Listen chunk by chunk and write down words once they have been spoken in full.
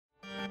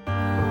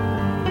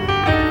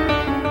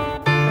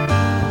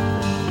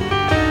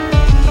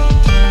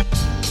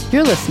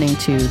You're listening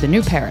to The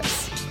New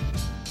Paris.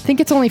 Think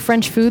it's only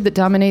French food that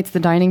dominates the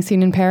dining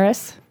scene in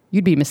Paris?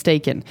 You'd be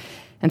mistaken.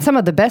 And some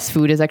of the best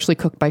food is actually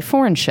cooked by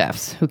foreign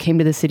chefs who came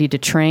to the city to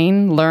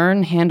train,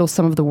 learn, handle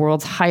some of the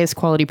world's highest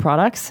quality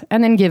products,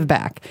 and then give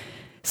back.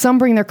 Some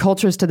bring their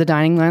cultures to the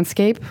dining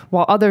landscape,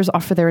 while others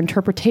offer their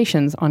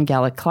interpretations on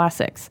Gallic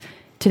classics.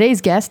 Today's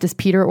guest is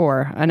Peter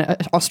Orr, an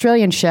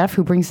Australian chef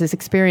who brings his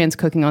experience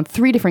cooking on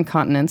 3 different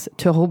continents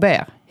to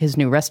Robert, his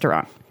new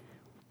restaurant.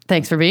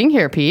 Thanks for being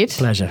here, Pete.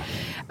 Pleasure.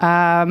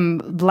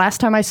 Last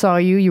time I saw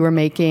you, you were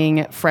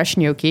making fresh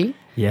gnocchi.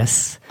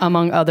 Yes.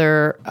 Among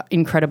other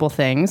incredible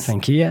things.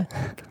 Thank you, yeah.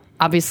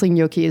 Obviously,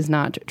 gnocchi is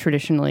not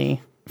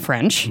traditionally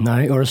French.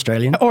 No, or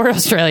Australian.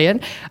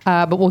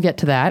 But we'll get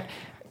to that.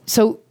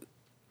 So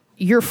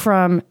you're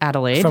from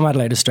Adelaide. From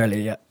Adelaide,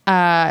 Australia,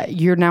 yeah.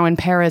 You're now in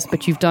Paris,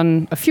 but you've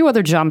done a few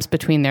other jumps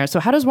between there.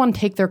 So how does one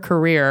take their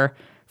career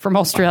from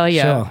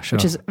Australia, Sure.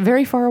 which is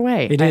very far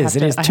away? It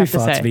is too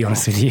far, to be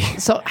honest with you.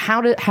 So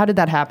how did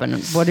that happen?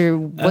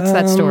 What's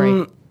that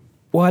story?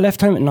 Well, I left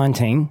home at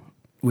 19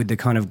 with the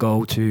kind of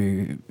goal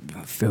to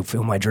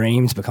fulfill my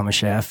dreams, become a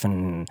chef.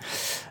 And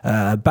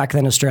back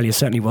then, Australia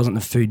certainly wasn't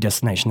the food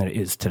destination that it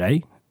is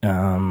today.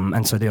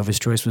 And so the obvious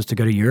choice was to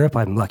go to Europe.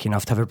 I'm lucky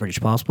enough to have a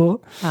British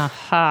passport.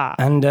 Aha.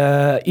 And,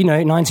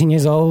 19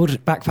 years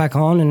old, backpack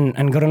on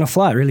and got on a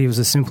flight. Really, it was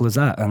as simple as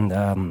that. And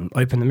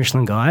opened the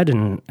Michelin Guide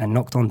and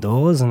knocked on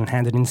doors and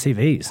handed in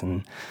CVs.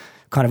 And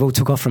kind of all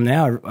took off from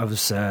there. I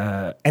was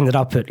ended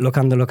up at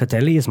Locanda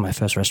Locatelli as my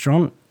first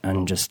restaurant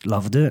and just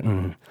loved it.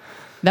 And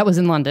that was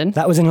in London?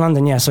 That was in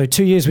London, yeah. So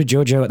 2 years with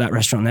Giorgio at that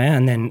restaurant there,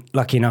 and then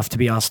lucky enough to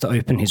be asked to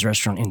open his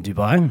restaurant in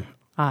Dubai.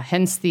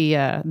 Hence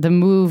the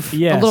move a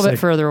little bit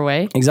further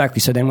away. Exactly.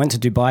 So then went to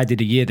Dubai,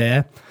 did a year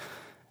there,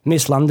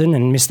 missed London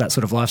and missed that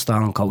sort of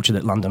lifestyle and culture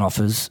that London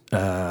offers,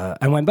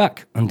 and went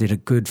back and did a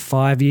good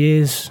 5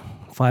 years,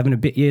 5 and a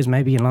bit years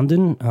maybe in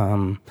London.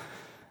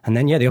 And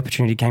then, the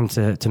opportunity came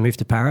to move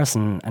to Paris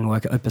and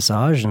work at Au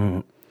Passage,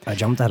 and I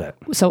jumped at it.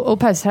 So Au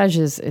Passage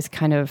is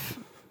kind of,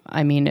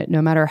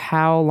 no matter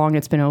how long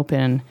it's been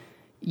open,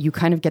 you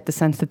kind of get the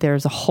sense that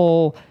there's a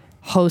whole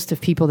host of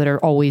people that are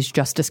always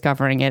just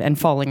discovering it and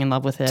falling in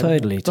love with it.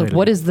 Totally.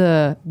 What is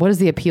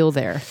the appeal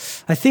there?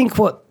 I think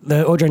what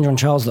the Audrey and John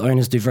Charles, the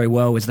owners, do very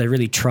well is they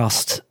really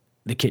trust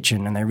the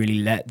kitchen and they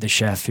really let the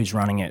chef who's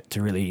running it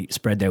to really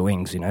spread their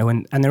wings,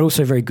 and they're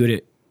also very good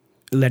at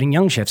letting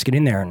young chefs get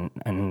in there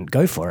and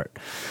go for it.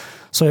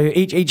 So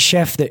each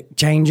chef that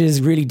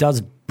changes really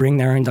does bring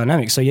their own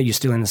dynamics. So you're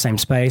still in the same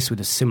space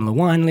with a similar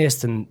wine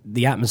list and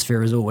the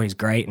atmosphere is always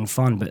great and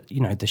fun, but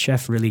the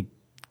chef really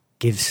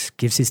gives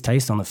his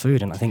taste on the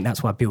food, and I think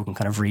that's why people can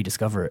kind of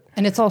rediscover it.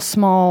 And it's all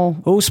small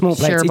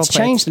plates. It's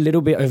changed a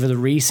little bit over the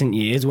recent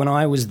years. When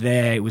I was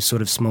there, it was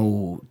sort of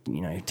small,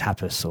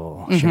 tapas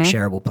or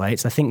shareable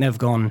plates. I think they've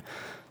gone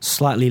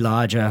slightly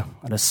larger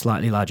at a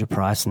slightly larger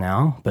price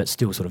now, but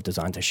still sort of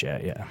designed to share,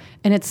 yeah.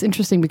 And it's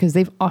interesting because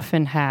they've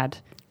often had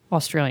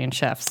Australian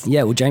chefs.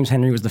 Yeah, well, James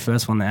Henry was the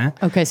first one there.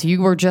 Okay, so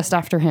you were just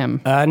after him.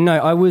 No,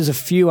 I was a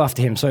few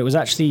after him. So it was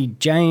actually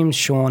James,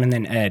 Sean, and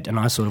then Ed, and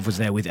I sort of was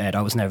there with Ed.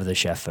 I was never the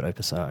chef at Au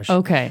Passage.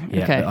 Okay.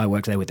 I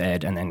worked there with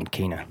Ed and then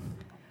Keena.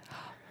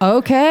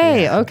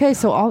 Okay.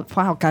 So,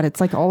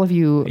 it's like all of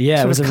you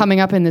sort of coming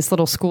up in this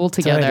little school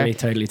together.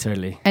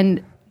 Totally.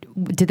 And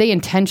did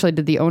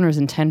the owners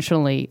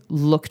intentionally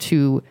look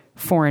to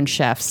foreign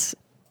chefs?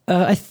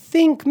 I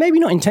think maybe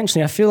not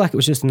intentionally. I feel like it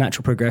was just a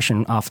natural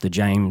progression after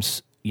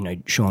James.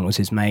 Sean was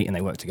his mate and they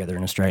worked together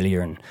in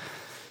Australia, and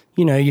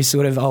you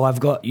sort of,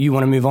 you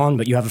want to move on,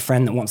 but you have a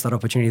friend that wants that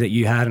opportunity that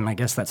you had, and I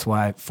guess that's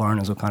why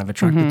foreigners were kind of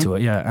attracted to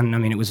it. Yeah,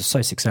 and it was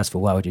so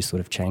successful. Why would you sort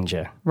of change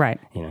it?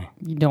 Right.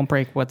 You don't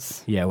break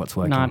what's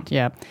working. Not,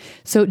 yeah.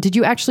 So did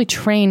you actually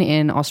train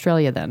in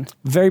Australia then?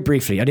 Very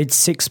briefly. I did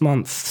 6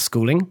 months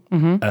schooling,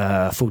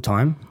 full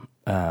time,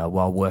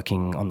 while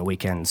working on the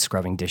weekends,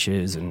 scrubbing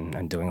dishes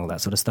and doing all that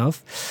sort of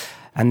stuff.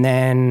 And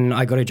then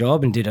I got a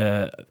job and did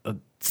a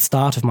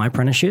start of my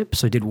apprenticeship.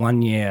 So I did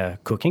 1 year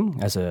cooking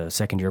as a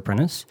second-year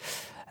apprentice,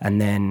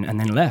 and then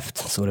left.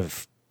 Sort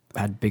of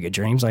had bigger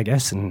dreams, I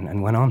guess,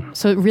 and went on.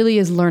 So it really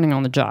is learning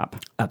on the job.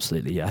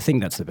 Absolutely, yeah. I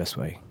think that's the best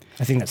way.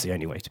 I think that's the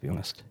only way, to be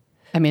honest.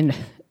 I think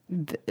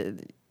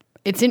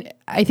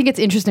it's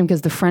interesting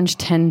because the French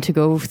tend to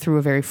go through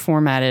a very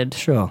formatted.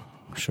 Sure.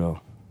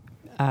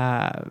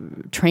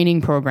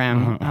 Training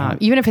program,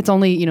 even if it's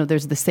only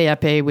there's the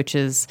CAP, which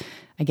is,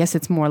 I guess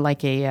it's more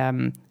like a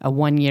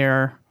 1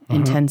 year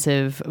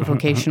intensive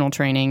vocational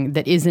training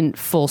that isn't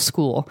full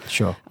school.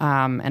 Sure.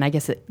 And I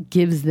guess it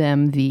gives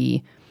them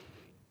the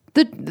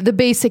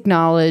basic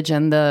knowledge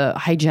and the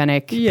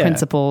hygienic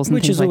principles, and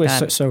which things is always like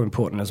that. so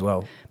important as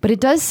well. But it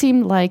does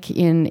seem like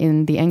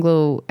in the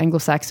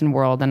Anglo-Saxon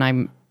world, and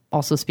I'm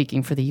also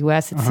speaking for the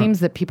US, it seems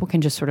that people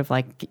can just sort of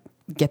like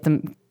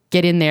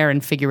get in there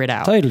and figure it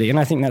out. Totally, and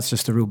I think that's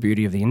just the real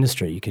beauty of the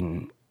industry. You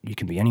can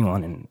be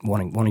anyone and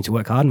wanting to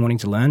work hard and wanting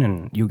to learn,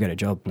 and you'll get a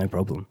job, no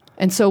problem.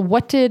 And so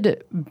what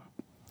did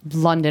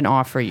London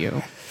offer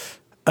you?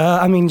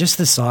 I mean, just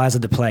the size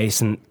of the place.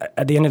 And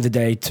at the end of the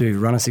day, to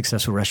run a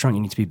successful restaurant,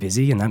 you need to be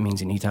busy. And that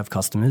means you need to have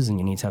customers and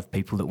you need to have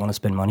people that want to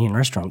spend money in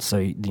restaurants. So,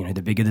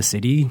 the bigger the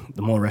city,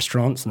 the more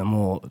restaurants and the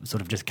more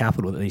sort of just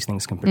capital that these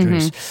things can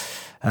produce.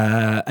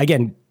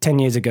 Again, 10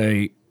 years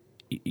ago,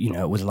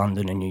 it was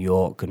London and New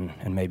York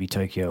and maybe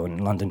Tokyo.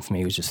 And London for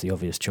me was just the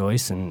obvious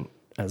choice. And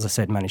as I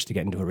said, managed to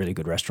get into a really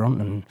good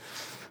restaurant and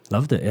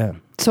loved it, yeah.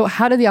 So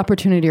how did the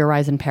opportunity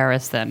arise in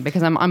Paris then?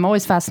 Because I'm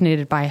always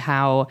fascinated by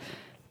how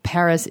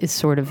Paris is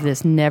sort of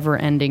this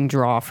never-ending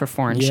draw for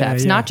foreign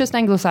chefs, not just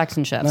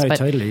Anglo-Saxon chefs. No, but,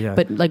 totally, yeah.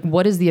 But like,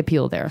 what is the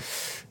appeal there?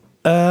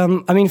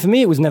 I mean, for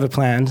me, it was never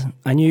planned.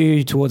 I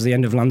knew towards the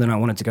end of London I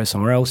wanted to go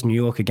somewhere else. New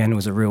York, again,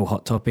 was a real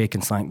hot topic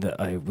and something that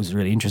I was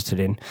really interested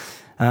in.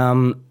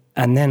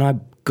 And then I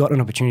got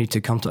an opportunity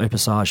to come to Au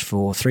Passage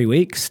for 3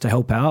 weeks to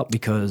help out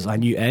because I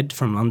knew Ed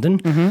from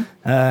London.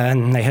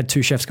 And they had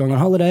 2 chefs going on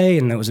holiday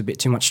and there was a bit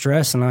too much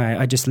stress. And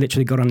I just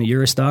literally got on the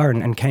Eurostar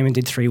and came and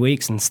did 3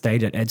 weeks and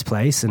stayed at Ed's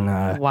place. And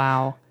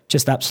wow.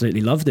 Just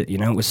absolutely loved it.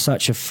 It was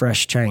such a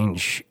fresh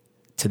change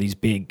to these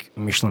big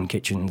Michelin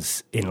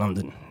kitchens in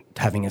London,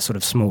 having a sort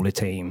of smaller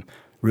team,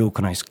 real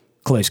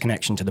close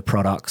connection to the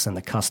products and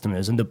the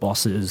customers and the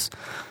bosses.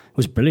 It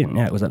was brilliant.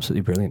 Yeah, it was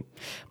absolutely brilliant.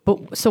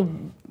 But so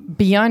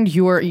beyond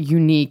your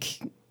unique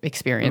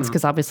experience,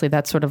 because obviously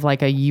that's sort of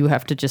like you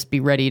have to just be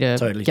ready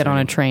to get on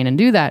a train and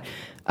do that.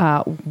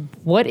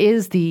 What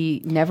is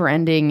the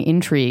never-ending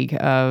intrigue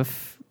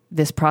of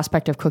this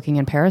prospect of cooking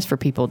in Paris for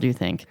people, do you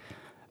think?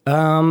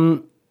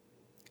 I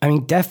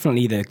mean,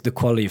 definitely the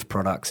quality of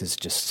products is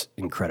just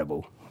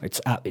incredible.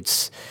 It's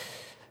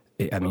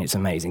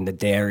amazing. The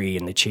dairy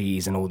and the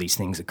cheese and all these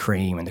things, the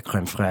cream and the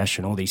crème fraîche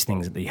and all these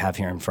things that you have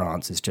here in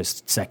France is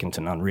just second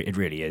to none. It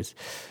really is.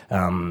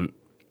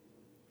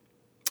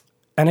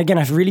 And again,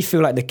 I really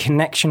feel like the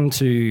connection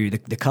to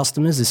the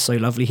customers is so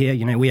lovely here.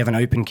 We have an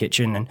open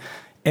kitchen and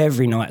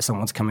every night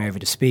someone's coming over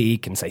to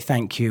speak and say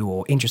thank you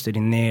or interested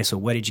in this or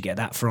where did you get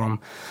that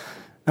from?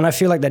 And I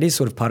feel like that is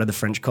sort of part of the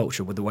French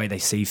culture with the way they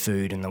see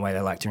food and the way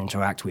they like to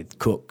interact with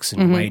cooks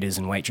and waiters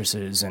and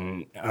waitresses.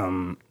 And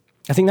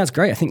I think that's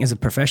great. I think as a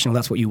professional,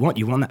 that's what you want.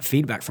 You want that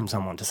feedback from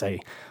someone to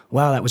say,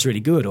 wow, that was really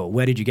good, or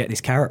where did you get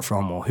this carrot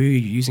from, or who are you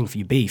using for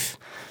your beef?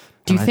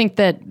 Do you think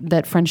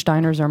that French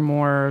diners are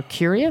more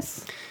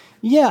curious?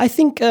 Yeah, I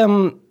think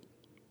so.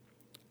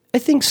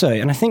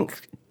 And I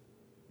think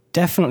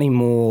definitely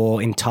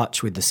more in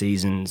touch with the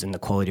seasons and the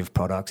quality of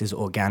products. Is it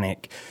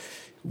organic?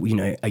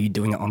 Are you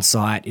doing it on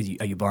site?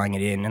 Are you buying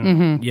it in?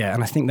 And yeah,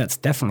 and I think that's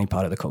definitely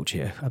part of the culture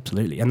here.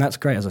 Absolutely. And that's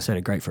great. As I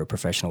said, great for a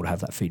professional to have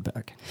that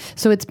feedback.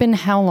 So it's been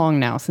how long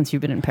now since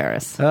you've been in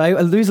Paris? I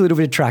lose a little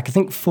bit of track. I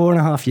think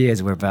 4.5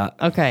 years we're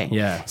about. Okay.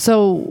 Yeah.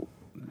 So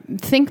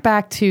think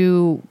back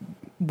to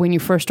when you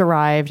first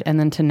arrived and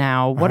then to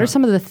now. What are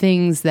some of the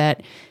things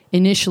that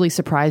initially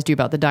surprised you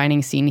about the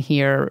dining scene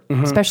here,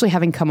 especially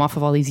having come off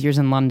of all these years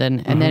in London?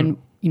 And then,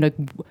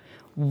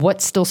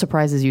 what still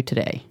surprises you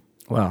today?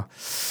 Wow.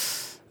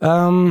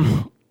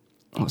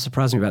 What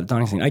surprised me about the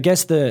dining scene? I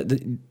guess there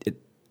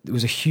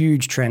was a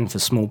huge trend for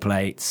small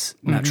plates,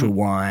 natural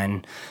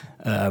wine,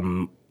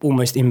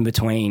 almost in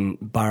between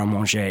bar à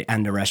manger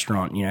and a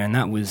restaurant, and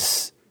that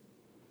was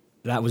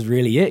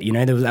really it.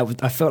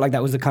 I felt like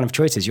that was the kind of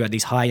choices. You had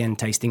these high-end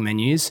tasting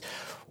menus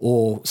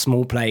or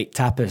small plate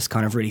tapas,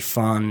 kind of really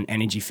fun,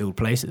 energy-filled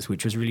places,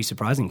 which was really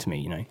surprising to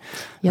me,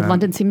 Yeah,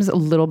 London seems a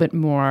little bit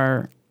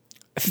more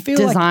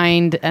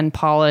designed and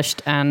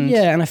polished. And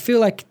I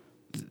feel like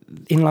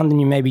in London,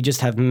 you maybe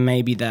just have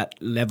that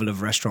level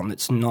of restaurant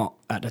that's not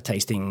at a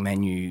tasting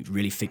menu,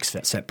 really fixed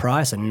at set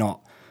price, and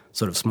not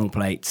sort of small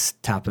plates,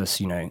 tapas.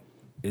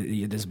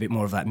 There's a bit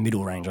more of that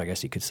middle range, I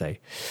guess you could say.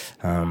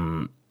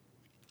 And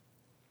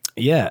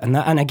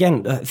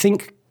again, I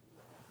think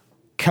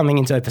coming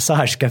into Au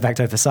Passage, go back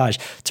to Au Passage,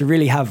 to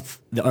really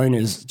have the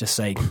owners just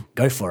say,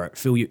 go for it,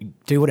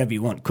 do whatever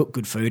you want, cook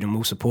good food, and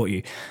we'll support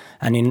you.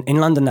 And in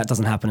London, that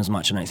doesn't happen as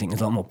much. I don't think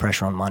there's a lot more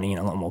pressure on money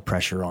and a lot more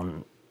pressure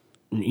on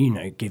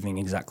giving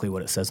exactly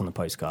what it says on the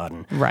postcard.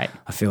 And right.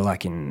 I feel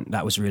like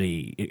that was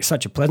really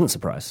such a pleasant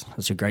surprise.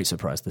 Such a great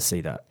surprise to see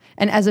that.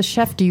 And as a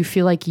chef, do you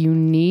feel like you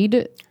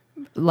need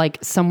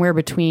somewhere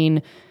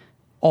between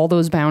all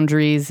those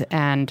boundaries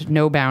and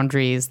no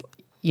boundaries?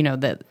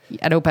 That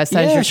at Au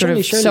Passage you're sort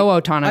of so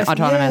autonomous.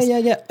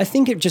 Yeah. I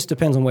think it just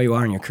depends on where you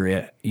are in your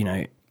career.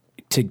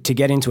 To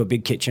get into a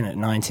big kitchen at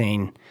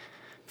 19,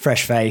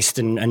 fresh-faced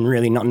and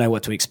really not know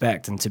what to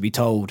expect, and to be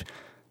told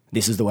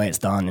this is the way it's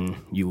done, and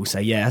you will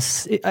say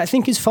yes, I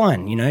think is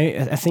fine.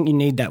 I think you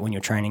need that when you're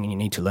training, and you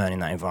need to learn in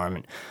that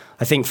environment.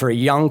 I think for a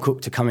young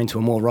cook to come into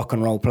a more rock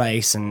and roll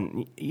place,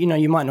 and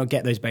you might not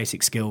get those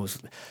basic skills,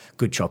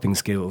 good chopping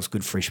skills,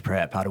 good fish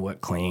prep, how to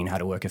work clean, how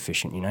to work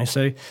efficient.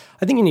 So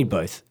I think you need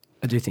both.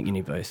 I do think you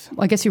need both.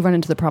 Well, I guess you run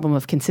into the problem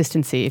of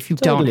consistency if you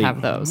don't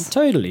have those.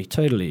 Totally.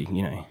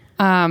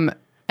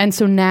 And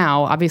so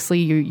now, obviously,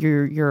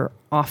 you're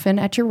often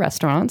at your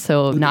restaurant.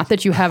 So not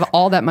that you have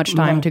all that much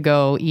time to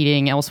go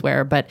eating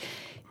elsewhere, but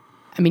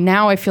I mean,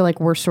 now I feel like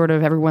we're sort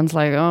of, everyone's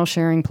like, oh,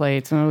 sharing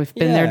plates. Oh, we've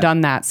been there,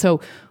 done that. So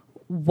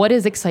what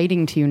is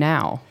exciting to you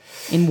now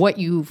in what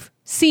you've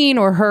seen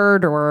or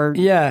heard or...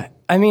 Yeah.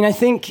 I mean, I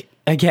think,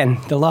 again,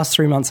 the last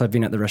 3 months I've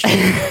been at the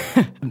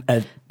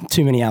restaurant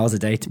too many hours a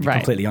day, to be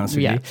completely honest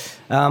with you.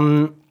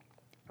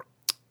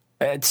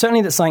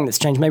 Certainly that's something that's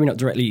changed, maybe not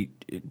directly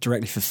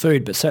for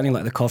food, but certainly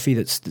like the coffee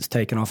that's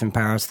taken off in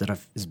Paris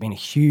has been a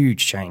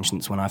huge change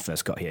since when I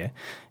first got here.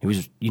 It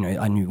was,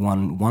 I knew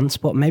one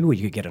spot maybe where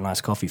you could get a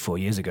nice coffee 4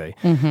 years ago.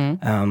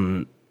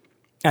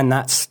 And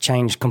that's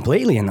changed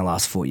completely in the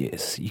last 4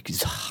 years.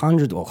 There's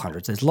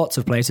hundreds. There's lots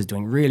of places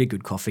doing really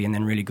good coffee and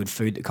then really good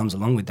food that comes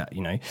along with that,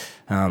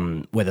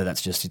 whether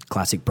that's just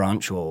classic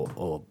brunch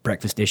or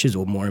breakfast dishes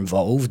or more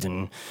involved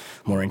and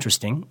more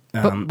interesting.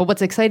 But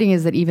what's exciting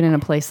is that even in a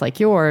place like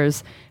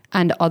yours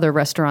and other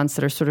restaurants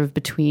that are sort of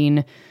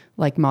between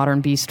like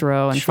modern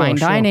bistro and fine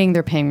dining,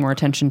 they're paying more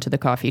attention to the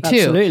coffee too.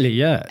 Absolutely,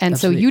 yeah. And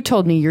so you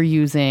told me you're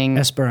using...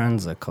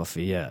 Esperanza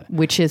coffee, yeah.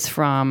 Which is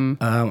from...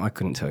 I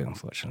couldn't tell you,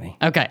 unfortunately.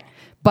 Okay.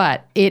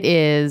 But it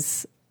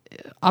is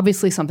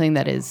obviously something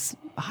that is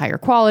higher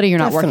quality. You're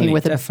not working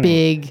with a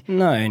big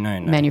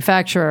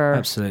manufacturer.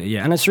 Absolutely,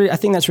 yeah. And I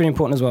think that's really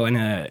important as well. In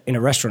a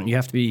restaurant, you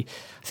have to be...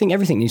 I think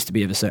everything needs to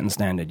be of a certain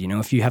standard.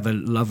 If you have a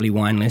lovely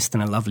wine list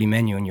and a lovely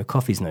menu and your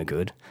coffee's no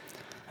good,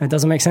 it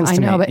doesn't make sense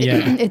to me. I know, but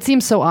it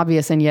seems so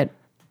obvious, and yet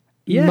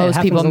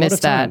most people miss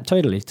that.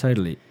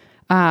 Totally.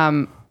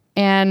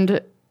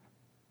 And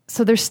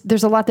so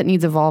there's a lot that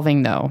needs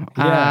evolving, though.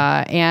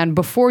 Yeah. And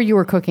before you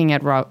were cooking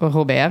at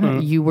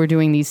Robert, you were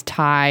doing these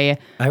Thai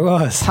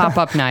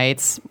pop-up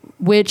nights,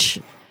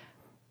 which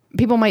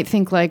people might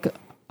think like,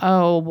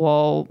 oh,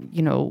 well,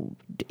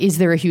 is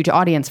there a huge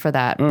audience for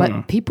that?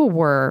 But people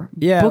were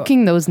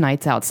booking those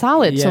nights out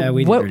solid. Yeah, so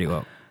we did really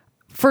well.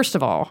 First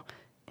of all,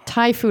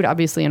 Thai food,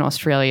 obviously, in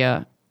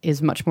Australia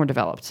is much more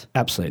developed.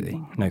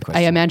 Absolutely, no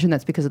question. I imagine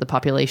that's because of the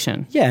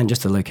population. Yeah, and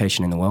just the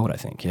location in the world, I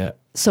think, yeah.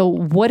 So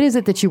what is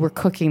it that you were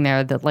cooking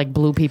there that like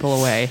blew people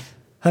away?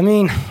 I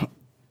mean,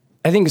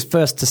 I think it's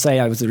first to say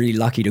I was really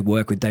lucky to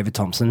work with David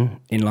Thompson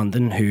in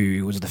London,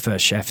 who was the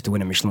first chef to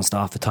win a Michelin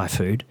star for Thai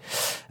food,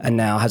 and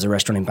now has a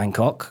restaurant in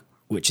Bangkok,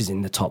 which is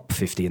in the top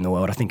 50 in the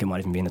world. I think it might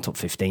even be in the top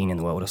 15 in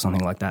the world or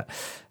something like that.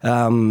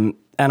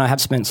 And I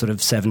have spent sort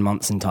of 7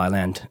 months in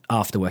Thailand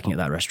after working at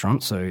that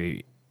restaurant, so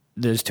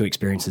those two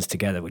experiences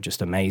together were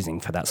just amazing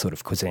for that sort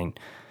of cuisine.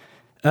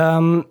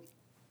 And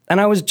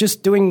I was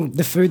just doing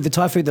the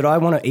Thai food that I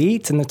want to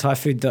eat and the Thai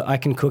food that I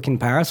can cook in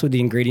Paris with the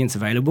ingredients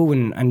available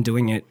and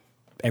doing it,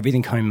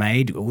 everything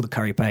homemade, all the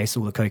curry paste,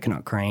 all the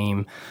coconut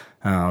cream.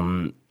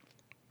 And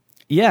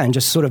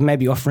just sort of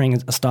maybe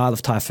offering a style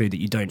of Thai food that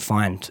you don't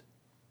find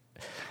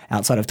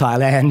outside of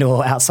Thailand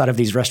or outside of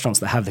these restaurants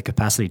that have the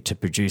capacity to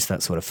produce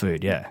that sort of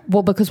food, yeah.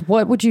 Well, because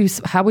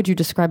how would you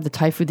describe the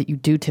Thai food that you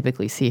do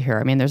typically see here?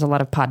 I mean, there's a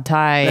lot of pad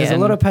Thai. There's a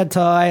lot of pad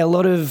Thai, a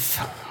lot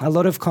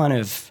of kind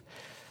of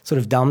sort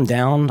of dumbed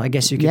down, I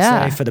guess you could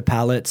say, for the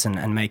palates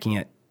and making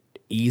it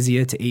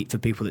easier to eat for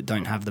people that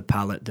don't have the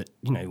palate that,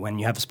 when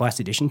you have a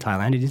spicy dish in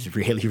Thailand, it is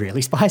really,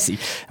 really spicy.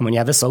 And when you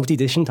have a salty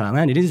dish in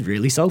Thailand, it is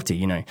really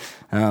salty,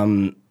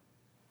 And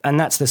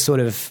that's the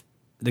sort of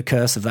the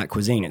curse of that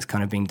cuisine. It's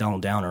kind of being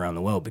dulled down around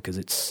the world because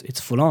it's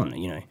full on,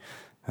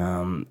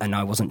 and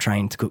I wasn't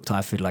trained to cook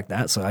Thai food like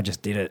that, so I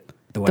just did it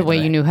the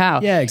way you knew how.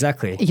 Yeah,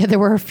 exactly. Yeah, there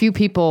were a few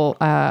people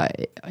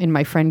in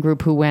my friend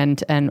group who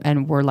went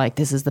and were like,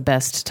 this is the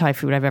best Thai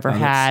food I've ever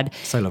had.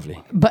 So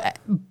lovely.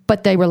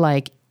 But they were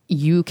like,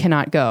 you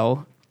cannot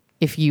go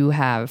if you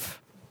have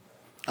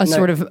a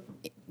sort of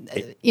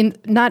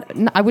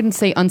I wouldn't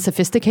say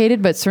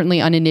unsophisticated, but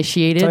certainly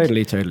uninitiated.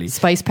 Totally.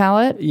 Spice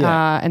palette.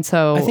 Yeah. And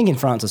so I think in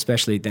France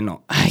especially, they're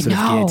not sort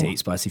of geared to eat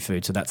spicy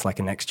food. So that's like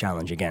a next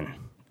challenge again.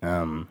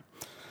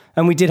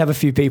 And we did have a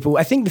few people.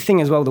 I think the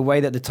thing as well, the way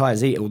that the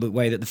Thais eat, or the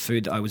way that the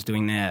food that I was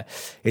doing there,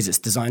 is it's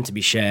designed to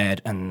be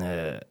shared and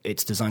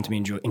it's designed to be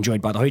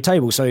enjoyed by the whole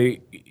table. So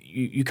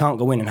you can't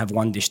go in and have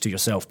one dish to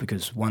yourself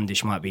because one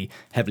dish might be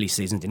heavily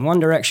seasoned in one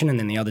direction and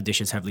then the other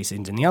dish is heavily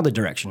seasoned in the other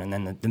direction, and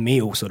then the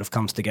meal sort of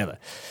comes together,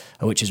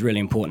 which is really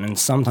important. And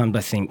sometimes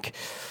I think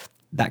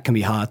that can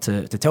be hard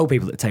to tell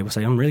people at the table,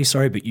 say, I'm really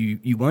sorry, but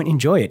you won't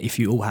enjoy it if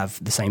you all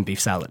have the same beef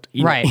salad.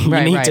 You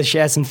need to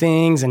share some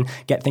things and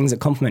get things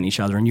that complement each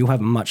other, and you'll have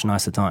a much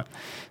nicer time.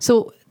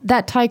 So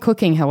that Thai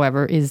cooking,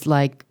 however, is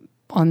like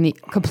on the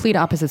complete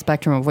opposite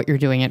spectrum of what you're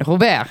doing at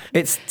Robert.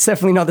 It's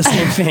definitely not the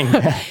same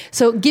thing.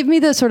 So give me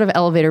the sort of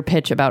elevator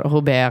pitch about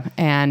Robert,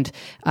 and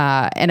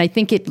I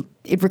think it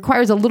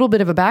requires a little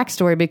bit of a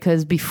backstory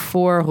because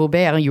before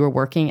Robert, you were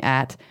working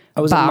at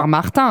Bar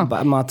Martin.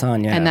 Bar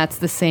Martin, yeah. And that's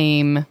the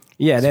same...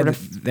 Yeah, they're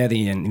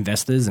the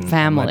investors and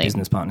family. My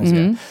business partners.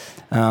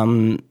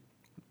 Mm-hmm. Yeah.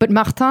 But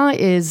Martin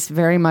is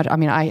very much... I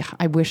mean,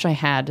 I wish I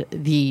had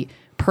the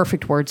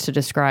perfect words to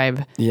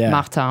describe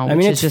Martin. I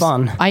mean, it's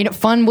fun. I know,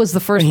 fun was the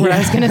first word I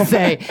was going to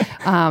say.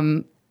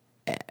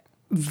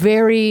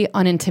 Very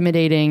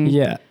unintimidating.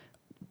 Yeah.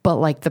 But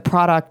like the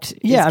product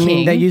is I mean,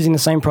 king. they're using the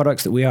same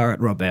products that we are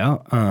at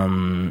Robert.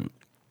 And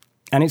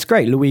it's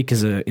great. Loic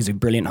is a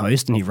brilliant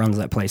host and he runs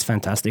that place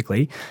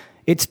fantastically.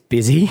 It's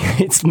busy.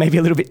 It's maybe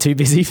a little bit too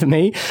busy for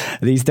me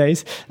these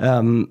days.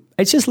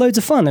 It's just loads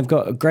of fun. They've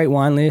got a great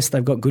wine list.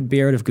 They've got good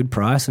beer at a good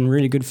price and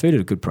really good food at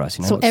a good price.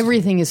 You know? So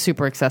everything is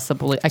super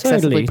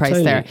accessibly priced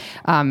totally. there.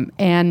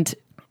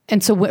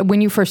 And so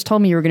when you first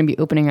told me you were going to be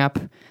opening up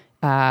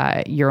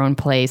your own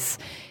place,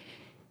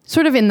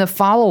 sort of in the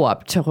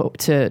follow-up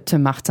to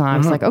Martin, I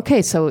was like,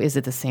 okay, so is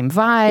it the same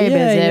vibe?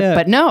 Yeah.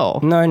 But no,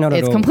 not at all.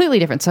 It's completely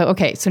different. So,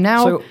 okay, so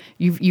now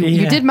you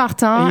did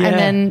Martin, and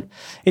then...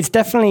 It's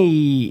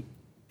definitely...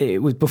 It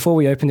was before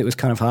we opened, it was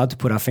kind of hard to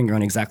put our finger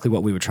on exactly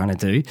what we were trying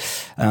to do.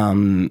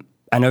 And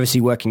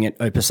obviously working at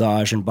Au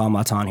Passage and Bar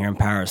Martin here in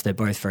Paris, they're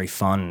both very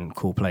fun,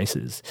 cool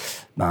places.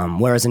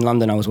 Whereas in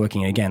London, I was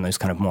working at, again, those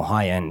kind of more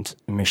high-end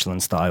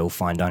Michelin-style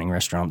fine dining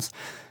restaurants.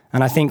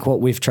 And I think what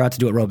we've tried to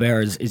do at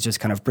Robert is just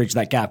kind of bridge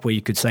that gap where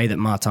you could say that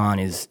Martin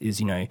is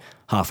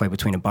halfway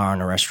between a bar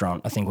and a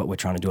restaurant. I think what we're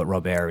trying to do at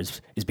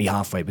Robert is be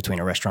halfway between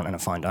a restaurant and a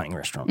fine dining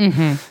restaurant.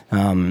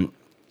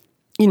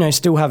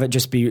 Still have it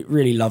just be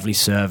really lovely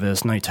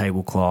service, no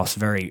tablecloths,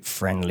 very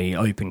friendly,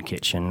 open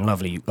kitchen,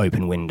 lovely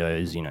open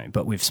windows,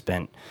 but we've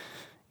spent,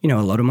 a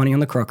lot of money on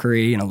the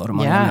crockery and a lot of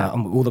money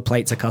on all the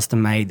plates are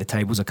custom made, the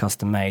tables are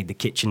custom made, the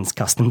kitchen's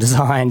custom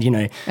designed,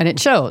 And it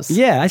shows.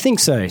 Yeah, I think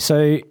so.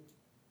 So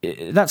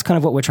that's kind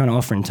of what we're trying to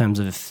offer in terms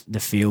of the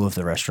feel of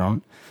the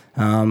restaurant.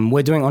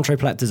 We're doing entree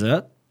plat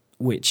dessert,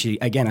 which,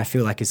 again, I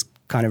feel like is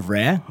kind of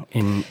rare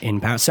in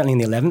Paris, certainly in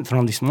the 11th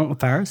arrondissement of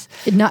Paris.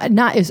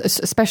 Not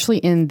especially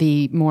in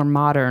the more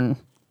modern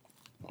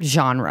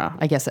genre,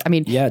 I guess. I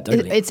mean, yeah,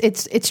 totally.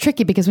 It's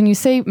tricky because when you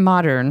say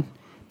modern,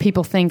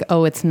 people think,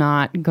 oh, it's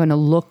not going to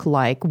look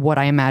like what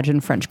I imagine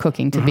French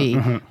cooking to be.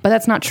 But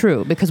that's not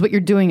true, because what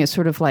you're doing is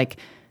sort of like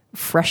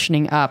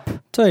freshening up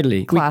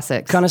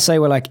classics. We kind of say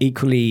we're like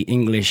equally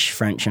English,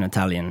 French, and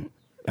Italian.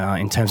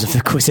 In terms of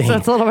the cuisine. So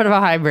it's a little bit of a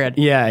hybrid.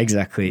 Yeah,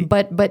 exactly.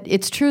 But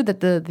it's true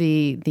that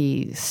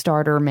the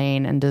starter,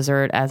 main, and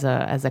dessert as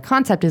a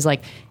concept is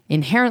like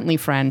inherently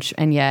French,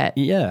 and yet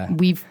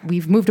we've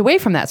moved away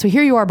from that. So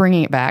here you are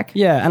bringing it back.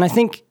 Yeah, and I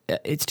think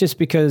it's just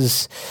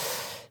because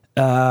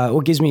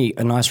it gives me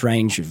a nice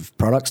range of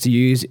products to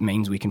use. It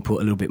means we can put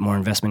a little bit more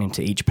investment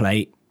into each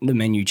plate. The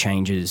menu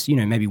changes,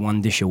 maybe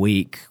one dish a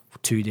week,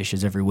 2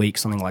 dishes every week,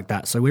 something like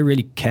that. So we're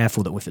really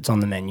careful that if it's on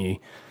the menu,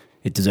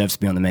 it deserves to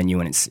be on the menu,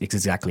 and it's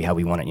exactly how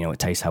we want it. It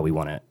tastes how we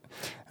want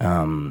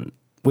it,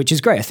 which is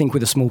great. I think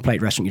with a small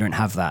plate restaurant, you don't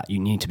have that. You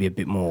need to be a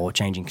bit more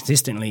changing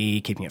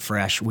consistently, keeping it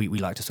fresh. We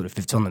like to sort of,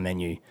 if it's on the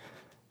menu,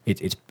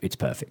 it's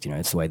perfect.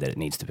 It's the way that it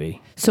needs to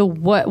be. So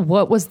what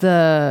was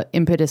the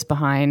impetus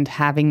behind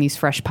having these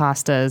fresh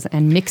pastas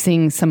and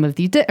mixing some of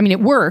these? I mean,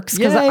 it works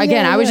because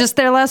I was just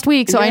there last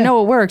week, so I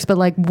know it works. But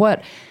like,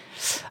 what?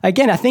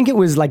 Again, I think it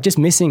was like just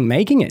missing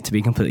making it. To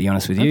be completely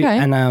honest with you,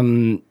 and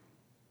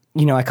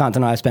I can't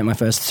deny I spent my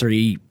first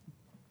 3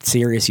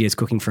 serious years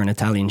cooking for an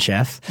Italian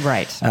chef.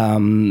 Right.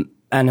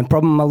 And a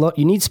problem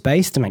you need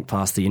space to make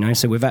pasta,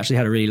 So we've actually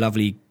had a really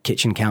lovely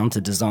kitchen counter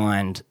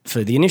designed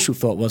for the initial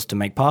thought was to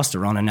make pasta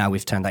on, and now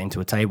we've turned that into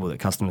a table that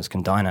customers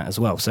can dine at as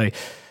well. So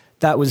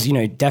that was,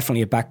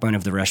 definitely a backbone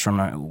of the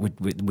restaurant.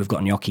 We've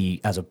got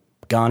gnocchi as a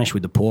garnish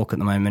with the pork at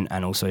the moment,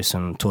 and also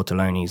some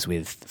tortellonis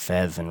with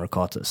fève and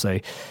ricotta. So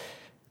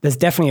there's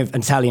definitely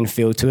an Italian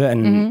feel to it,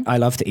 and I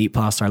love to eat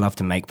pasta. I love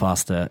to make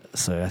pasta,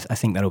 so I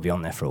think that'll be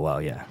on there for a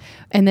while, yeah.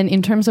 And then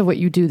in terms of what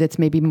you do that's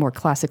maybe more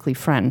classically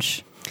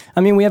French?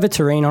 I mean, we have a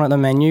terrine on at the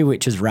menu,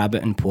 which is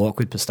rabbit and pork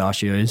with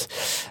pistachios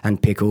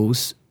and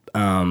pickles,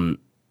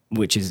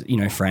 which is,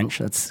 French.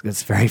 That's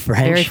very French.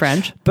 Very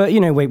French. But,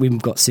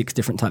 we've got 6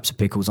 different types of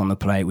pickles on the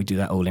plate. We do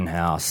that all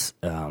in-house.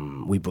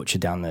 We butcher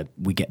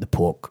we get the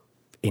pork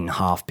in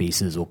half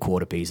pieces or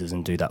quarter pieces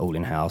and do that all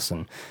in-house,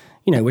 and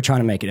we're trying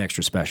to make it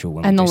extra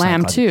special. And the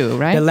lamb too,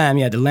 right? The lamb,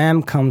 yeah. The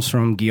lamb comes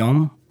from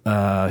Guillaume,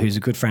 who's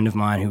a good friend of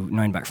mine who've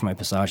known back from Au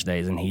Passage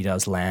days, and he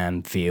does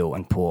lamb, veal,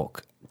 and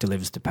pork,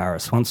 delivers to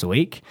Paris once a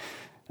week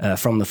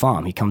from the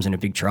farm. He comes in a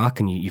big truck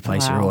and you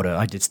place your order.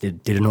 I just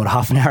did an order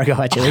half an hour ago,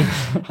 actually.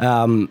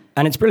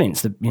 And it's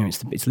brilliant.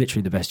 It's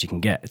literally the best you can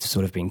get. It's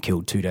sort of been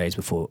killed 2 days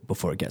before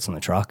it gets on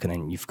the truck, and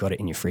then you've got it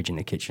in your fridge in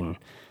the kitchen.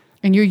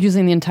 And you're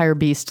using the entire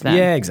beast then?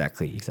 Yeah,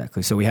 exactly.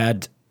 So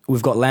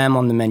we've got lamb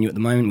on the menu at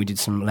the moment. We did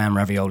some lamb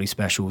ravioli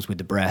specials with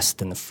the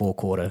breast and the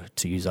forequarter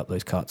to use up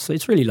those cuts. So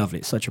it's really lovely.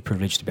 It's such a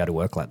privilege to be able to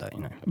work like that,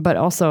 But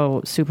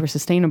also super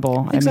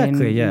sustainable.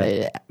 Exactly,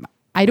 yeah.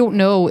 I don't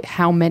know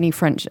how many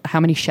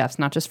chefs,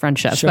 not just French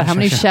chefs, but how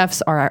many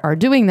chefs are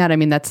doing that. I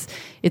mean,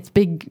 it's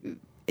big.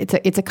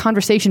 It's a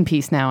conversation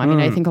piece now. I mean,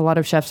 I think a lot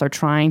of chefs are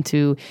trying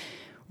to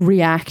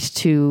react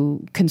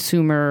to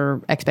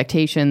consumer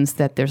expectations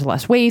that there's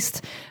less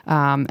waste.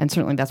 And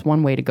certainly that's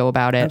one way to go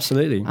about it.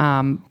 Absolutely.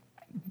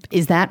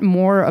 Is that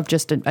more of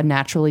just a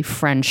naturally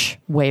French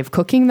way of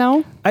cooking,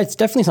 though? It's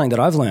definitely something that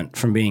I've learned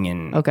from being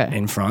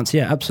in France.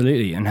 Yeah,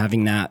 absolutely. And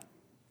having that,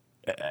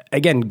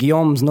 again,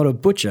 Guillaume's not a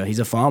butcher, he's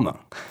a farmer.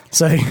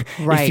 So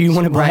Right, if you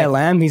want to buy right. a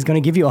lamb, he's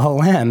going to give you a whole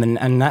lamb.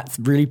 And that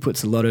really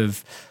puts a lot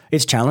of,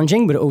 it's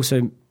challenging, but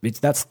also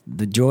that's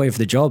the joy of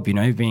the job, you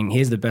know, being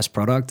here's the best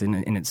product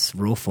in its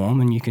raw form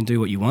and you can do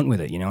what you want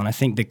with it, you know. And I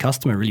think the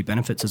customer really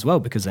benefits as well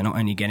because they're not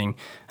only getting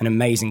an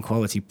amazing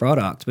quality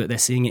product, but they're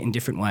seeing it in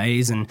different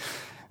ways. And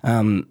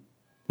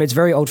it's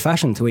very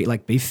old-fashioned to eat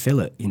like beef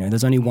fillet, you know.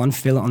 There's only one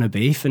fillet on a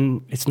beef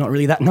and it's not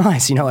really that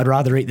nice, you know. I'd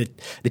rather eat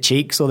the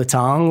cheeks or the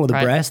tongue or the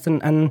Right. breast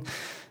and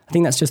I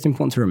think that's just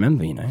important to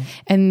remember, you know.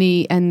 And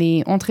the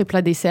entrée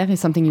plat dessert is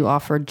something you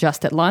offer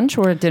just at lunch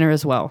or at dinner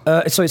as well?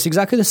 So it's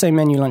exactly the same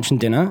menu, lunch and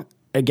dinner,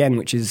 again,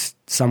 which is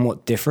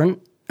somewhat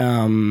different.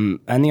 And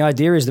the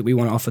idea is that we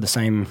want to offer the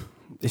same.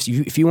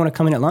 If you want to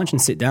come in at lunch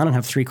and sit down and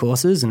have 3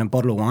 courses and a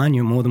bottle of wine,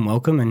 you're more than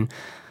welcome. And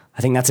I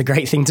think that's a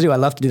great thing to do. I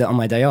love to do that on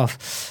my day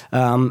off.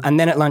 And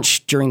then at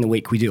lunch during the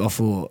week, we do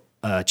offer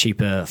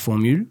cheaper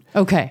formule.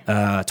 Okay.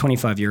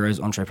 25 euros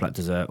entrée plat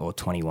dessert or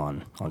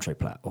 21 entrée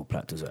plat or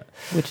plat dessert.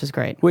 Which is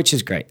great. Which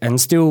is great. And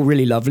still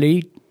really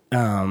lovely.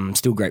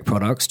 Still great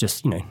products,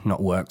 just, you know,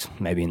 not worked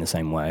maybe in the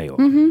same way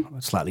or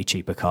a slightly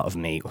cheaper cut of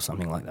meat or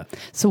something like that.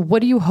 So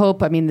what do you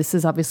hope? I mean, this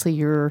is obviously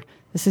your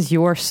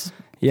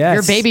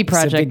Yes, baby it's a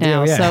project big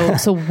deal, now. yeah.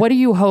 So what do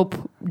you hope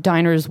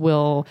diners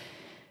will,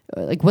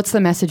 like, what's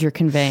the message you're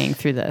conveying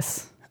through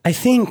this? I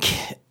think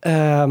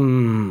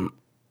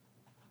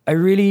I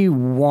really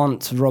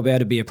want Robert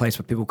to be a place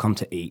where people come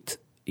to eat,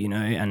 you know,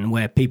 and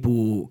where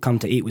people come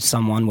to eat with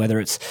someone, whether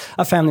it's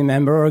a family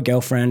member or a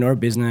girlfriend or a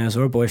business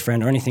or a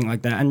boyfriend or anything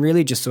like that, and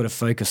really just sort of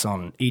focus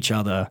on each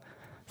other,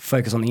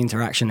 focus on the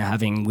interaction they're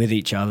having with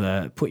each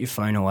other, put your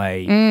phone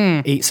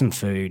away, eat some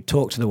food,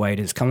 talk to the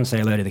waiters, come and say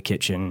hello to the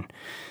kitchen,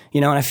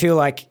 you know. And I feel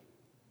like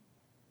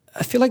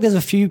there's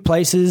a few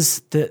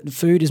places that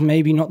food is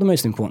maybe not the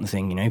most important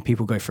thing, you know.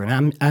 People go for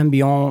an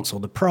ambiance or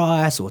the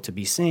price or to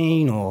be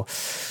seen or,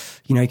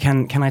 you know,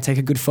 can I take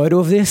a good photo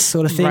of this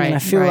sort of thing? Right, and I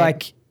feel right.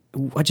 like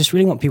I just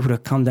really want people to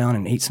come down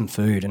and eat some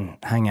food and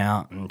hang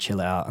out and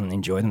chill out and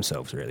enjoy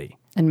themselves, really.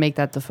 And make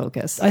that the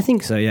focus. I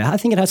think so, yeah. I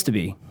think it has to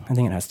be.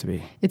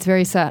 It's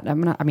very sad.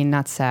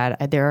 Not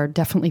sad. There are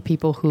definitely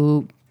people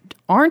who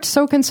aren't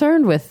so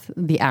concerned with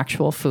the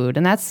actual food,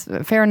 and that's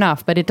fair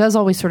enough, but it does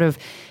always sort of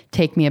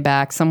take me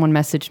aback. Someone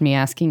messaged me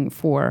asking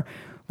for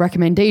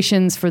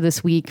recommendations for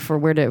this week for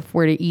where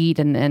to eat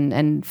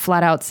and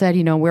flat out said,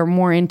 you know, we're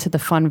more into the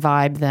fun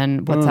vibe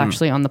than what's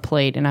actually on the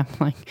plate. And I'm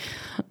like,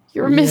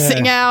 you're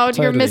missing out.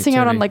 Totally, you're missing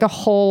out on like a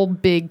whole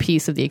big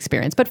piece of the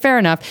experience. But fair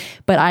enough.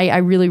 But I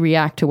really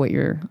react to what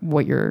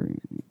you're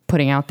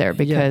putting out there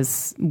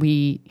because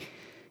we,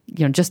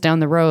 you know, just down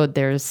the road,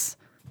 there's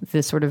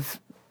this sort of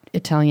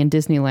Italian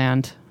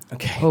Disneyland.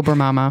 Okay.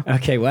 Obermama.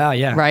 Okay, wow,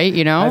 yeah. Right,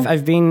 you know?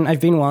 I've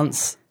been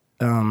once.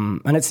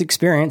 And it's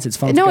experience. It's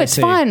fun. No, to go it's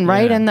to. fun,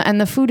 right? Yeah.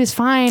 And the food is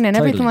fine and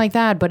everything Totally. like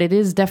that. But it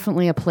is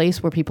definitely a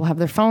place where people have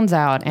their phones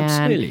out, and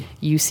Absolutely.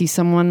 you see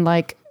someone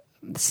like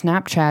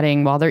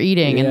Snapchatting while they're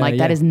eating, and like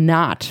that is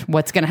not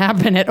what's going to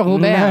happen at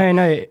Robert.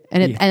 No.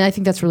 And I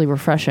think that's really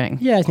refreshing.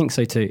 Yeah, I think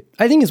so too.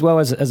 I think as well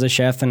as a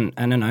chef and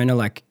an owner,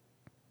 like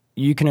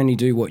you can only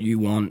do what you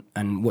want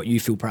and what you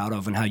feel proud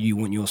of and how you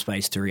want your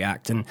space to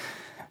react.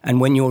 And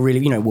when you're really,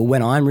 you know, well,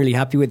 when I'm really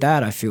happy with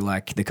that, I feel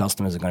like the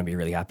customers are going to be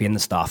really happy and the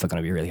staff are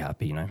going to be really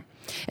happy, you know.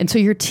 And so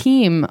your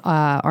team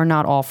are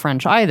not all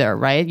French either,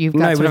 right? You've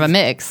got sort of a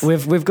mix.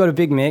 We've got a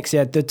big mix.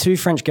 Yeah, the 2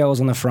 French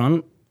girls on the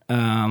front,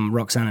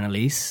 Roxanne and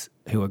Elise,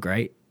 who are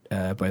great.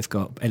 Both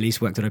got,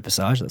 Elise worked at Au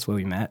Passage, that's where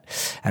we met.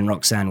 And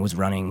Roxanne was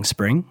running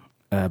Spring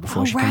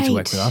before she came to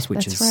work with us,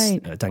 which That's is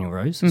right. Daniel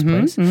Rose's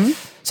place.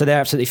 So they're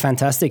absolutely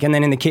fantastic. And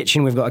then in the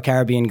kitchen, we've got a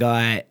Caribbean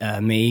guy,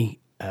 me,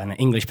 an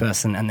English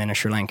person, and then a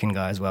Sri Lankan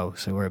guy as well.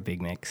 So we're a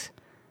big mix.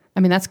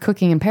 I mean, that's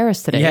cooking in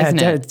Paris today,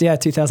 isn't it? Yeah,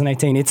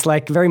 2018. It's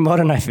like very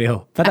modern, I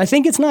feel. But I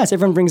think it's nice.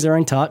 Everyone brings their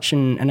own touch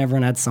and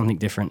everyone adds something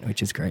different,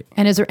 which is great.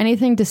 And is there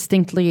anything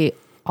distinctly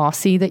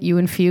Aussie that you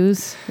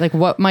infuse? Like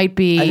what might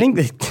be... I think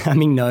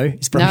no.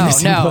 It's probably the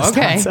simplest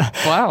okay. answer.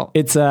 Wow.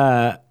 It's,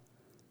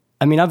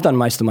 I've done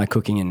most of my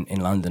cooking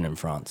in London and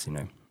France, you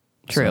know.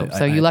 True.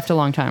 So you left a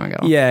long time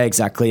ago. Yeah,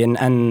 exactly.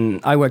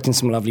 And I worked in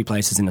some lovely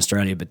places in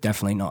Australia, but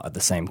definitely not at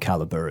the same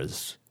caliber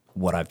as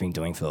what I've been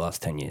doing for the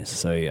last 10 years.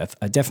 So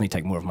I definitely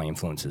take more of my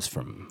influences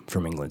from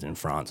England and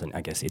France and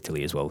I guess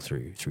Italy as well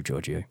through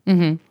Giorgio.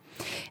 Mm-hmm.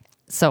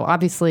 So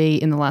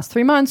obviously in the last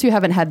 3 months, you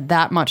haven't had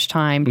that much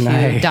time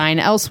to dine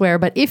elsewhere.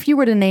 But if you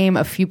were to name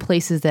a few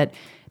places that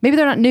maybe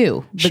they're not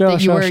new, but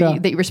that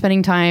you were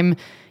spending time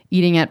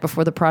eating at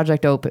before the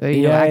project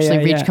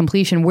reached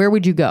completion, where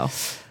would you go?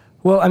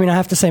 Well, I mean, I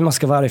have to say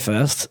Moscovado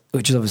first,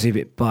 which is obviously a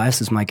bit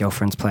biased as my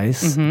girlfriend's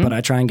place. Mm-hmm. But I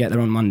try and get there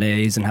on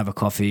Mondays and have a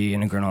coffee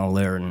and a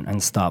granola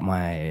and start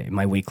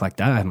my week like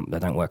that. I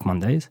don't work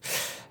Mondays.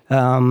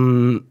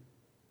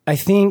 I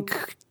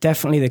think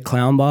definitely the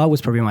Clown Bar was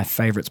probably my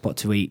favorite spot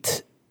to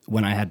eat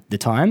when I had the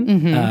time.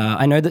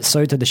 I know that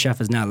Sota, the chef,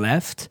 has now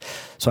left,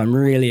 so I'm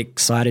really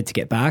excited to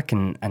get back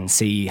and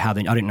see how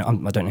they. I don't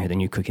know who the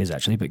new cook is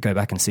actually, but go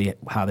back and see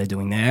how they're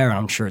doing there, and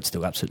I'm sure it's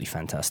still absolutely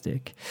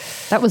fantastic.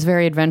 That was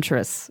very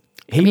adventurous.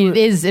 It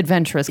is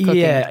adventurous cooking.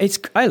 Yeah,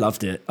 I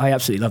loved it. I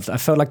absolutely loved it. I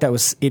felt like that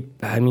was it.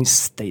 I mean,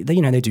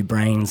 they do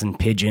brains and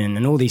pigeon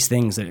and all these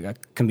things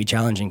that can be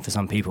challenging for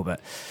some people, but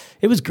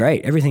it was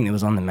great. Everything that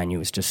was on the menu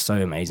was just so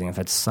amazing. I've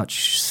had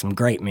some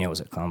great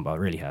meals at Clown Bar, I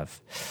really have.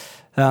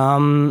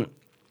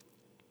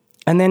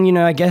 And then,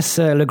 I guess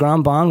Le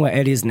Grand Bang, where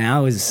Ed is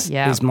now, is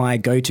my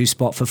go-to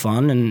spot for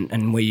fun,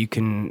 and where you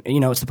can,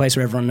 it's the place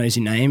where everyone knows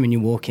your name, and you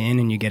walk in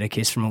and you get a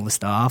kiss from all the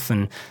staff,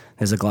 and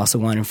there's a glass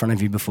of wine in front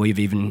of you before you've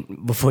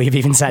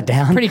even sat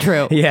down. Pretty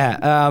true.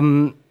 Yeah.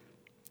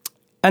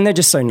 And they're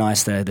just so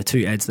nice there. The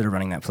two Eds that are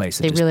running that place.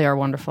 They really are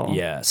wonderful.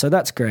 Yeah, so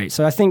that's great.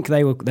 So I think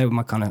they were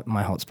my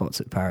my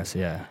hotspots at Paris.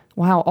 Yeah.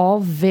 Wow,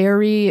 all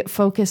very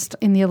focused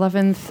in the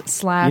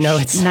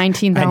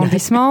 11th/19th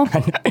arrondissement.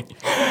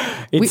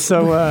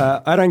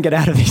 I don't get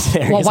out of these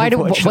areas.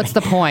 Well, what's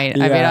the point?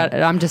 Yeah. I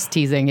mean, I'm just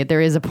teasing.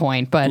 There is a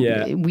point, but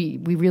we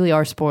really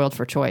are spoiled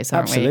for choice,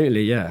 aren't we?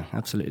 Absolutely, yeah,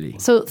 absolutely.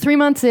 So 3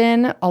 months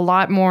in, a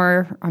lot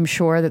more, I'm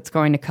sure, that's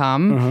going to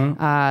come.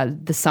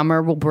 The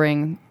summer will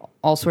bring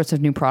all sorts of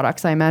new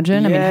products, I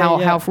imagine.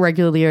 How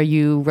regularly are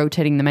you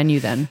rotating the menu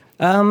then?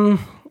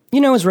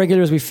 As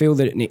regular as we feel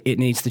that it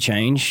needs to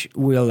change,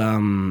 we'll.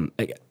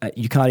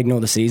 You can't ignore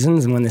the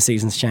seasons, and when the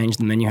seasons change,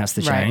 the menu has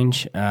to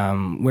change.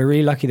 Right. We're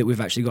really lucky that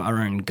we've actually got our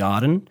own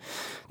garden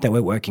that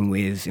we're working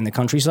with in the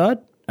countryside.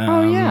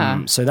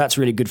 So that's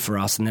really good for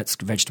us, and that's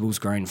vegetables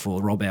grown for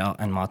Robert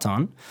and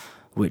Martin,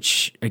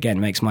 which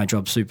again makes my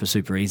job super,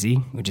 super easy.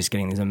 We're just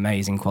getting these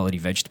amazing quality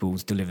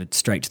vegetables delivered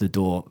straight to the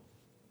door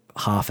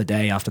half a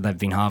day after they've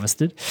been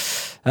harvested.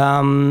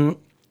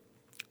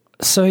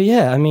 So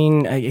yeah, I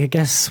mean, I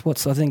guess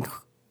I think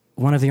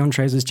one of the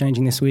entrees is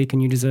changing this week, a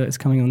new dessert is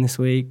coming on this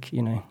week.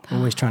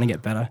 Always trying to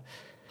get better.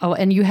 Oh,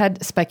 and you had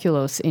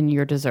speculoos in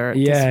your dessert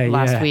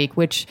last week,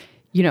 which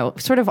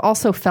sort of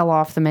also fell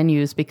off the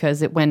menus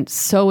because it went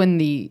so in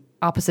the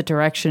opposite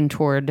direction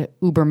toward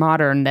uber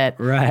modern that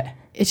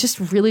it's just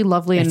really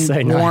lovely and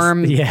so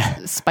warm,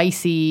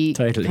 spicy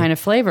kind of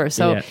flavor.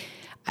 So. Yeah.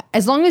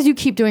 As long as you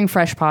keep doing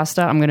fresh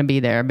pasta, I'm going to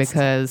be there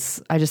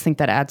because I just think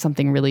that adds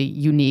something really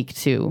unique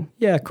to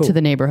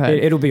the neighborhood.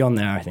 It'll be on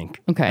there, I think.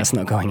 Okay. That's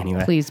not going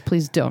anywhere.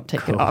 Please don't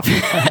take it off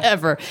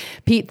ever.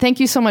 Pete, thank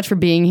you so much for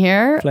being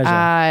here.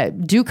 Pleasure.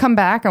 Do come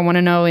back. I want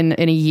to know in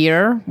a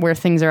year where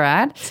things are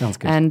at. Sounds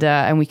good.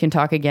 And we can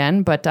talk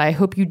again. But I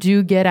hope you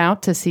do get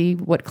out to see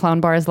what Clown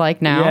Bar is like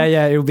now.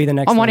 Yeah, it'll be the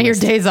next on one of your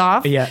days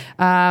off. Yeah.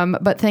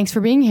 But thanks for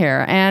being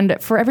here. And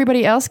for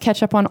everybody else,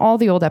 catch up on all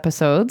the old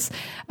episodes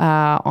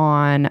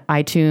on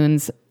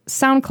iTunes,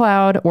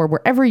 SoundCloud, or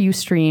wherever you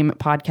stream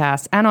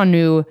podcasts, and on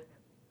new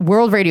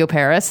World Radio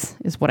Paris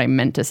is what I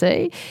meant to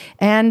say.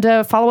 And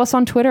follow us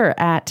on Twitter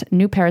at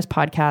New Paris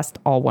Podcast,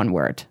 all one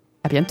word.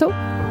 À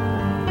bientôt.